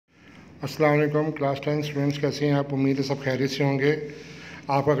السلام علیکم class 10 students, کیسے ہیں آپ؟ امید ہے سب خیریت سے ہوں گے۔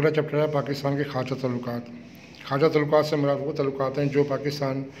 آپ کا اگلا چیپٹر ہے پاکستان کے خارجہ تعلقات۔ خارجہ تعلقات سے مراد وہ تعلقات ہیں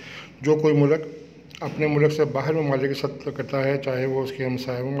جو کوئی ملک اپنے ملک سے باہر ممالک کے ساتھ کرتا ہے، چاہے وہ اس کے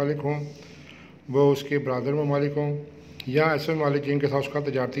ہمسایہ ممالک ہوں، وہ اس کے برادر ممالک ہوں، یا ایسے ممالک جن کے ساتھ اس کا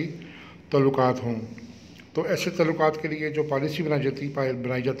تجارتی تعلقات ہوں۔ تو ایسے تعلقات کے لیے جو پالیسی بنائی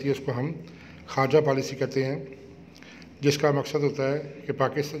جاتی ہے اس کو ہم خارجہ پالیسی کہتے ہیں، جس کا مقصد ہوتا ہے کہ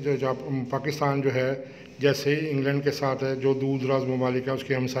پاکستان جو ہے، جیسے انگلینڈ کے ساتھ ہے جو دور دراز ممالک ہے، اس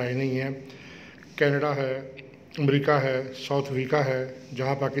کے ہمسائے نہیں ہیں، کینیڈا ہے، امریکہ ہے، ساؤتھ افریقہ ہے،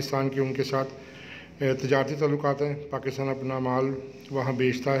 جہاں پاکستان کے ان کے ساتھ تجارتی تعلقات ہیں۔ پاکستان اپنا مال وہاں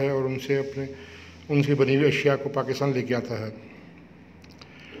بیچتا ہے اور ان کی بنی ہوئی اشیاء کو پاکستان لے کے آتا ہے۔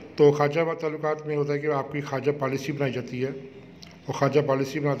 تو خارجہ تعلقات میں ہوتا ہے کہ آپ کی خارجہ پالیسی بنائی جاتی ہے، اور خارجہ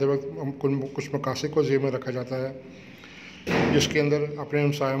پالیسی بناتے وقت کچھ مقاصد کو ذہن میں رکھا جاتا ہے، جس کے اندر اپنے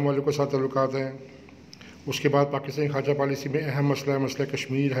ہمسایہ ممالک کے ساتھ تعلقات ہیں۔ اس کے بعد پاکستان کی خارجہ پالیسی میں اہم مسئلہ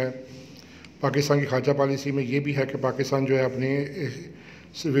کشمیر ہے۔ پاکستان کی خارجہ پالیسی میں یہ بھی ہے کہ پاکستان جو ہے اپنے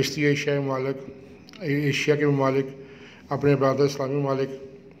وسطی ایشیا کے ممالک، اپنے برادر اسلامی ممالک،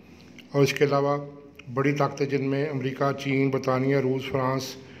 اور اس کے علاوہ بڑی طاقتیں جن میں امریکہ، چین، برطانیہ، روس،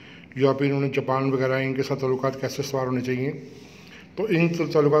 فرانس، یورپین یونین، جاپان وغیرہ، ان کے ساتھ تعلقات کیسے استوار ہونے چاہیے۔ تو ان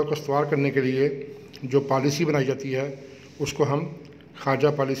تعلقات کو استوار کرنے کے لیے جو پالیسی بنائی جاتی ہے اس کو ہم خارجہ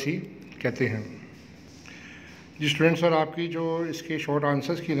پالیسی کہتے ہیں۔ جی اسٹوڈنٹس، اور آپ کی جو اس کے شارٹ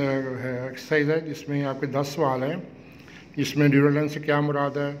آنسرس کی ایکسرسائز ہے، جس میں آپ کے 10 سوال ہیں، جس میں ڈیورلن سے کیا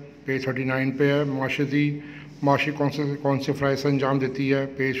مراد ہے، پیج 39 پہ ہے۔ معاشی کون سے فرائض انجام دیتی ہے،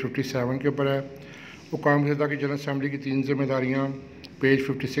 پیج 57 کے اوپر ہے۔ اقوام متحدہ کی جنرل اسمبلی کی 3 ذمہ داریاں، پیج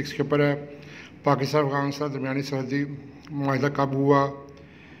 56 کے اوپر ہے۔ پاکستان افغانستان درمیانی سرحدی معاہدہ کب ہوا،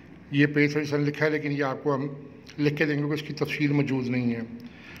 یہ پیج 37 لکھا ہے، لیکن یہ آپ کو ہم لکھ کے دیں گے کہ اس کی تفصیل موجود نہیں ہے۔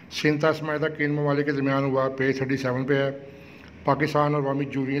 سینتاس معاہدہ کن ممالک کے درمیان ہوا، پیج 37 پہ ہے۔ پاکستان اور عوامی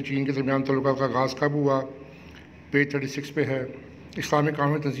جمہوریہ چین کے درمیان تعلقات کا آغاز کب ہوا، پیج 36 پہ ہے۔ اسلامی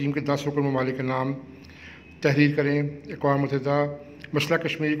قانون تنظیم کے 10 رکن ممالک کے نام تحریر کریں۔ اقوام متحدہ مسئلہ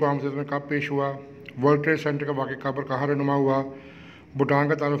کشمیر اقوام متحدہ میں کب پیش ہوا، ورلڈ ٹریڈ سینٹر کا واقعہ کب اور کہاں رونما ہوا، بھوٹان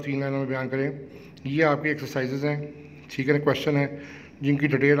کا تعارف 3 لائنوں میں بیان کریں۔ یہ آپ کی ایکسرسائزز ہیں، ٹھیک ہے نا، کویشچن ہے جن کی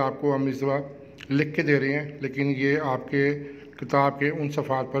ڈیٹیل آپ کو ہم اس دفعہ لکھ کے دے رہے ہیں، لیکن یہ آپ کے کتاب کے ان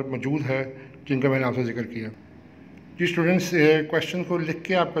صفحات پر موجود ہے جن کا میں نے آپ سے ذکر کیا۔ جی اسٹوڈنٹس، کویشچن کو لکھ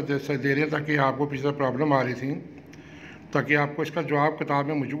کے آپ کو دے رہے ہیں تاکہ آپ کو پچھلے پرابلم آ رہی تھیں، تاکہ آپ کو اس کا جواب کتاب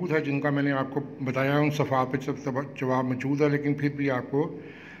میں موجود ہے، جن کا میں نے آپ کو بتایا ان صفحات پہ جواب موجود ہے، لیکن پھر بھی آپ کو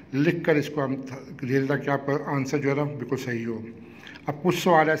لکھ کر اس کو ہم دے دیں تاکہ آپ کا آنسر جو ہے نا بالکل صحیح ہو۔ اب کچھ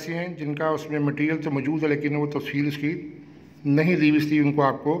سوال ایسے ہیں جن کا اس میں مٹیریل تو موجود ہے لیکن وہ تفصیل اس کی نہیں دی، اس لیے ان کو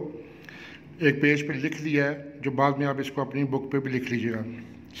آپ کو ایک پیج پہ لکھ دیا ہے، جو بعد میں آپ اس کو اپنی بک پہ بھی لکھ لیجیے گا۔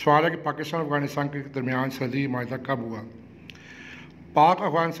 سوال ہے کہ پاکستان افغانستان کے درمیان سرحدی معاہدہ کب ہوا۔ پاک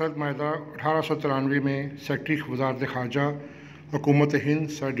افغان سرحد معاہدہ 1893 میں سیکرٹری وزارت خارجہ حکومت ہند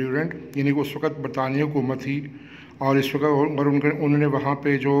سر ڈیورنٹ، یعنی کہ اس وقت برطانوی حکومت تھی، اور اس وقت اور انہوں نے وہاں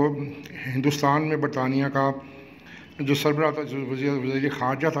پہ جو ہندوستان میں برطانیہ کا جو سربراہ تھا، جو وزیر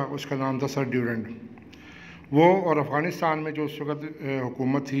خارجہ تھا، اس کا نام تھا سر ڈیورنٹ۔ وہ اور افغانستان میں جو اس وقت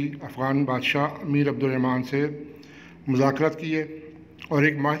حکومت تھی، افغان بادشاہ امیر عبدالرحمن سے مذاکرات کیے اور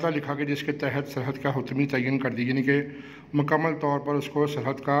ایک معاہدہ لکھا کہ جس کے تحت سرحد کا حتمی تعین کر دی، یعنی کہ مکمل طور پر اس کو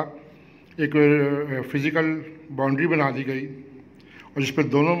سرحد کا ایک فزیکل باؤنڈری بنا دی گئی، اور جس پہ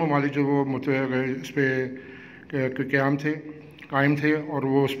دونوں ممالک جو وہ اس پہ قائم تھے، اور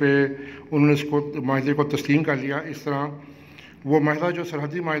وہ اس پہ انہوں نے اس کو معاہدے کو تسلیم کر لیا۔ اس طرح وہ معاہدہ جو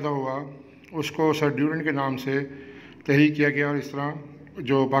سرحدی معاہدہ ہوا اس کو سر ڈیورنٹ کے نام سے تحریر کیا گیا، اور اس طرح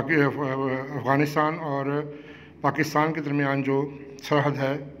جو افغانستان اور پاکستان کے درمیان جو سرحد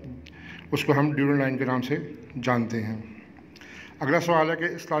ہے اس کو ہم ڈیورنٹ لائن کے نام سے جانتے ہیں۔ اگلا سوال ہے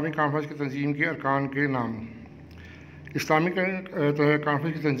کہ اسلامی کانفرنس کی تنظیم کے ارکان کے نام۔ اسلامی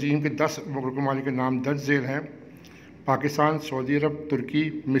کانفرنس کی تنظیم کے 10 ممالک کے نام درج ذیل ہیں: پاکستان، سعودی عرب، ترکی،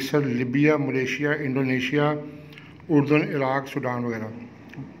 مصر، لیبیا، ملیشیا، انڈونیشیا، اردن، عراق، سوڈان وغیرہ۔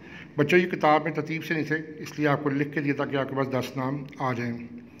 بچوں یہ کتاب میں ترتیب سے نہیں تھے، اس لیے آپ کو لکھ کے دیا تاکہ آپ کے پاس 10 نام آ جائیں۔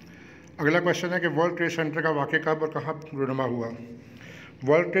 اگلا کویشچن ہے کہ ورلڈ ٹریڈ سینٹر کا واقعہ کب اور کہاں رونما ہوا۔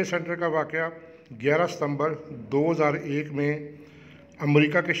 ورلڈ ٹریڈ سینٹر کا واقعہ 11 ستمبر 2001 میں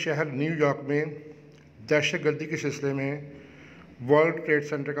امریکہ کے شہر نیو یارک میں دہشت گردی کے سلسلے میں ورلڈ ٹریڈ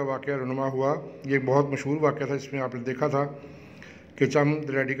سینٹر کا واقعہ رونما ہوا۔ یہ ایک بہت مشہور واقعہ تھا، اس میں آپ نے دیکھا تھا کہ چند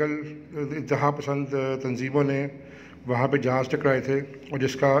ریڈیکل انتہا پسند تنظیموں نے وہاں پہ جہاز ٹکرائے تھے، اور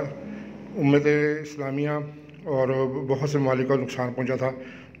جس کا امت اسلامیہ اور بہت سے ممالک کو نقصان پہنچا تھا،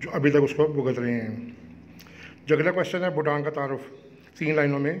 جو ابھی تک اس کو بھگت رہے ہیں۔ جو اگلا کویشچن ہے بھوٹان کا تعارف 3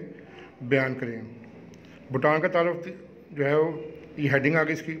 لائنوں میں بیان کریں۔ بھوٹان کا تعارف جو ہے وہ یہ ہیڈنگ آ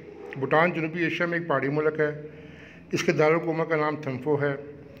گئی اس کی۔ بھوٹان جنوبی ایشیا میں ایک پہاڑی ملک ہے۔ اس کے دارالحکومت کا نام تھمفو ہے،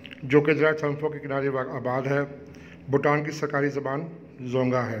 جو کہ دریائے تھمفو کے کنارے آباد ہے۔ بھوٹان کی سرکاری زبان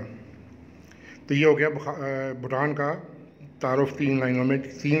زونگا ہے۔ تو یہ ہو گیا بھوٹان کا تعارف 3 لائنوں میں،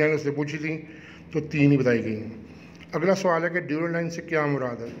 3 لائنوں سے پوچھی تھیں تو 3 ہی بتائی گئی۔ اگلا سوال ہے کہ ڈیورنڈ لائن سے کیا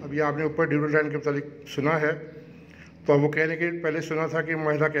مراد ہے؟ ابھی آپ نے اوپر ڈیورنڈ لائن کے متعلق سنا ہے، تو اب وہ کہہ رہے کہ پہلے سنا تھا کہ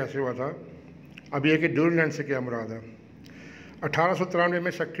معاہدہ کیسے ہوا تھا، اب یہ کہ ڈیورنڈ لائن سے کیا مراد ہے۔ 1893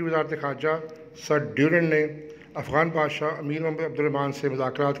 میں سیکرٹری وزارت خارجہ سر ڈیورنڈ نے افغان بادشاہ امیر محمد عبدالرحمن سے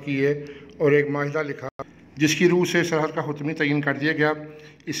مذاکرات کیے اور ایک معاہدہ لکھا جس کی روح سے سرحد کا حتمی تعین کر دیا گیا۔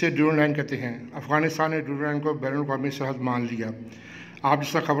 اسے ڈیورنڈ لائن کہتے ہیں۔ افغانستان نے ڈیورنڈ لائن کو بین الاقوامی سرحد مان لیا۔ آپ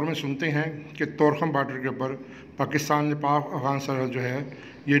جس طرح خبر میں سنتے ہیں کہ تورخم بارڈر کے اوپر پاکستان نے پاک افغان سرحد جو ہے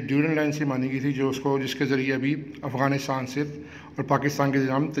یہ ڈیورنڈ لائن سے مانی گئی تھی، جس کے ذریعے ابھی افغانستان سے اور پاکستان کے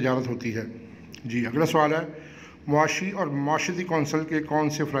درمیان تجارت ہوتی ہے۔ جی اگلا سوال ہے، معاشی اور معاشرتی کونسل کے کون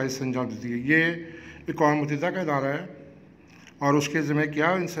سے فرائض انجام دیتی ہے؟ یہ اقوام متحدہ کا ادارہ ہے اور اس کے ذمہ کیا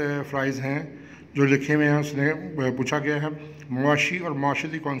ان سے فرائض ہیں جو لکھے ہوئے ہیں، اس نے پوچھا گیا ہے۔ معاشی اور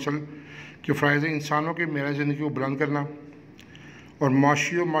معاشرتی کونسل کے فرائض انسانوں کے معیار زندگی کو بلند کرنا اور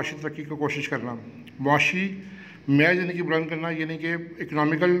معاشی اور معاشی ترقی کی کوشش کرنا۔ معاشی معیار زندگی بلند کرنا یعنی کہ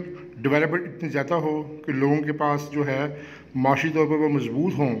اکنامیکل ڈیولپمنٹ اتنی زیادہ ہو کہ لوگوں کے پاس جو ہے معاشی طور پر وہ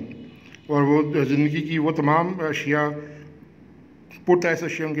مضبوط ہوں اور وہ زندگی کی وہ تمام اشیاء پرتعیش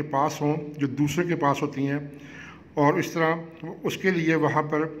اشیاء ان کے پاس ہوں جو دوسرے کے پاس ہوتی ہیں، اور اس طرح اس کے لیے وہاں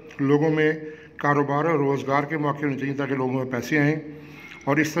پر لوگوں میں کاروبار اور روزگار کے موقع ہونے چاہیے تاکہ لوگوں میں پیسے آئیں،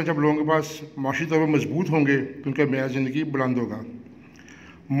 اور اس طرح جب لوگوں کے پاس معاشی طور پر مضبوط ہوں گے تو ان کا معیار زندگی بلند ہوگا۔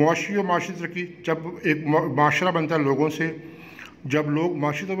 معاشی اور معاشی ترقی، جب ایک معاشرہ بنتا ہے لوگوں سے، جب لوگ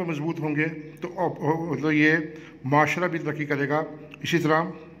معاشی طور پر مضبوط ہوں گے تو یہ معاشرہ بھی ترقی کرے گا۔ اسی طرح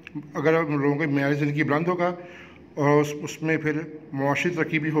اگر لوگوں کے معیار زندگی بلند ہوگا اور اس میں پھر معاشی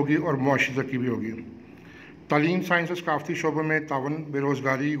ترقی بھی ہوگی اور معاشی ترقی بھی ہوگی۔ تعلیم، سائنس اور ثقافتی شعبوں میں تعاون، بے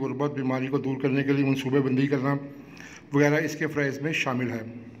روزگاری، غربت، بیماری کو دور کرنے کے لیے منصوبہ بندی کرنا وغیرہ اس کے فرائض میں شامل ہے۔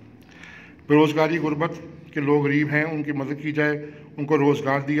 بے روزگاری، غربت کے لوگ غریب ہیں ان کی مدد کی جائے، ان کو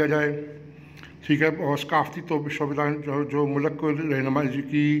روزگار دیا جائے، ٹھیک ہے، اور ثقافتی شعبہ جو ملک کو رہنمائی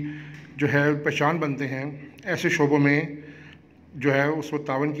کی جو ہے پہچان بنتے ہیں، ایسے شعبوں میں جو ہے اس وقت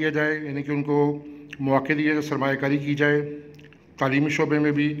تعاون کیا جائے، یعنی کہ ان کو مواقع دیے جائے، سرمایہ کاری کی جائے، تعلیمی شعبے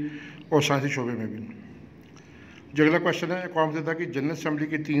میں بھی اور سائنسی شعبے میں بھی۔ جو اگلا کوشچن ہے، اقوام متحدہ کی جنرل اسمبلی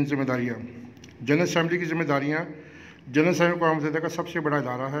کی 3 ذمہ داریاں۔ جنرل اسمبلی کی ذمہ داریاں، جنرل اسمبلی اقوام متحدہ کا سب سے بڑا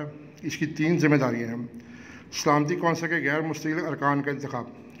ادارہ ہے، اس کی 3 ذمہ داریاں ہیں۔ سلامتی کونسل کے غیر مستقل ارکان کا انتخاب۔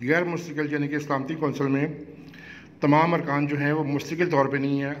 غیر مستقل یعنی کہ سلامتی کونسل میں تمام ارکان جو ہیں وہ مستقل طور پہ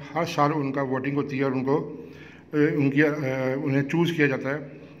نہیں ہیں، ہر سال ان کا ووٹنگ ہوتی ہے اور انہیں چوز کیا جاتا ہے۔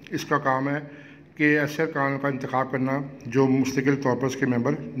 اس کا کام ہے کہ ایسے ارکان کا انتخاب کرنا جو مستقل طور پر اس کے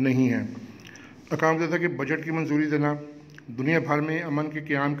ممبر نہیں ہیں۔ اقوام متحدہ کے بجٹ کی منظوری دینا، دنیا بھر میں امن کے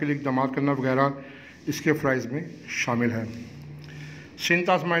قیام کے لیے اقدامات کرنا وغیرہ اس کے فرائض میں شامل ہیں۔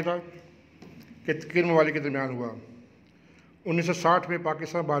 سینتاس معاہدہ کن ممالک کے درمیان ہوا؟ 1960 میں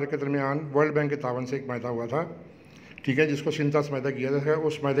پاکستان بھارت کے درمیان ورلڈ بینک کے تعاون سے ایک معاہدہ ہوا تھا، ٹھیک ہے، جس کو سینتاس معاہدہ کیا تھا۔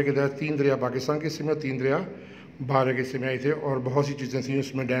 اس معاہدے کے تحت 3 دریا پاکستان کے حصے میں اور 3 دریا بھارت کے حصے میں آئے تھے، اور بہت سی چیزیں تھیں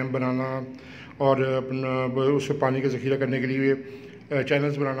اس میں، ڈیم بنانا اور اس سے پانی کا ذخیرہ کرنے کے لیے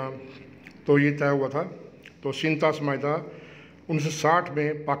چینلز بنانا، تو یہ طے ہوا تھا۔ تو سینتاس معاہدہ 1960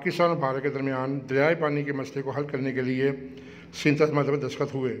 میں پاکستان اور بھارت کے درمیان دریائے پانی کے مسئلے کو حل کرنے کے لیے سینتاس معاہدے پر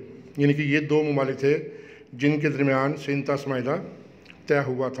دستخط ہوئے، یعنی کہ یہ 2 ممالک تھے جن کے درمیان سینتاس معاہدہ طے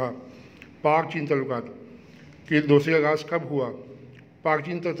ہوا تھا۔ پاک چین تعلقات کی دوسری آغاز کب ہوا؟ پاک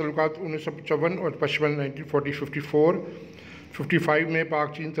چین تعلقات 1955 اور 55 1940 55 میں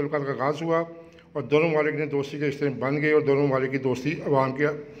پاک چین تعلقات کا آغاز ہوا اور دونوں ممالک نے دوستی کے رشتے بن گئے، اور دونوں ممالک کی دوستی عوام کے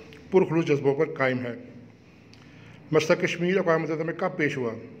پرخلوص جذبوں پر قائم ہے۔ مسئلہ کشمیر اقوام متحدہ میں کب پیش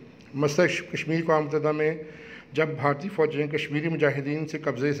ہوا؟ مسئلہ کشمیر اقوام متحدہ میں جب بھارتی فوجیں کشمیری مجاہدین سے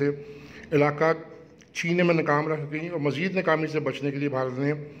قبضے سے علاقہ چھیننے میں ناکام رہ گئیں اور مزید ناکامی سے بچنے کے لیے بھارت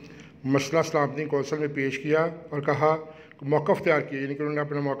نے مسئلہ سلامتی کونسل میں پیش کیا اور کہا، موقف اختیار کیا، یعنی کہ انہوں نے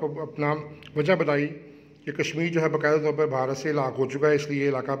اپنا وجہ بتائی کہ کشمیر جو ہے باقاعدہ طور پر بھارت سے علاق ہو چکا ہے، اس لیے یہ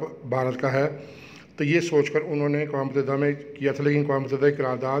علاقہ بھارت کا ہے۔ تو یہ سوچ کر انہوں نے اقوام متحدہ میں کیا تھا، لیکن اقوام متحدہ کی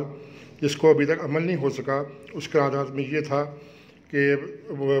قرارداد جس کو ابھی تک عمل نہیں ہو سکا، اس قرارداد میں یہ تھا کہ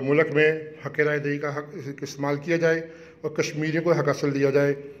ملک میں حق رائے دہی کا حق استعمال کیا جائے اور کشمیریوں کو حق حاصل دیا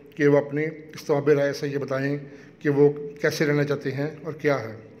جائے کہ وہ اپنی استواب رائے سے یہ بتائیں کہ وہ کیسے رہنا چاہتے ہیں اور کیا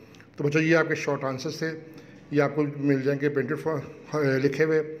ہے۔ تو بچوں یہ آپ کے شارٹ آنسرز تھے، یہ آپ کو مل جائیں گے پرنٹڈ لکھے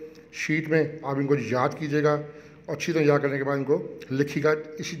ہوئے شیٹ میں، آپ ان کو یاد کیجیے گا اور اچھی طرح یاد کرنے کے بعد ان کو لکھیے گا،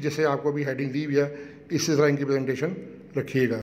 اسی جیسے آپ کو ابھی ہیڈنگ دی ہوئی ہے اسی طرح ان کی پریزنٹیشن رکھیے گا.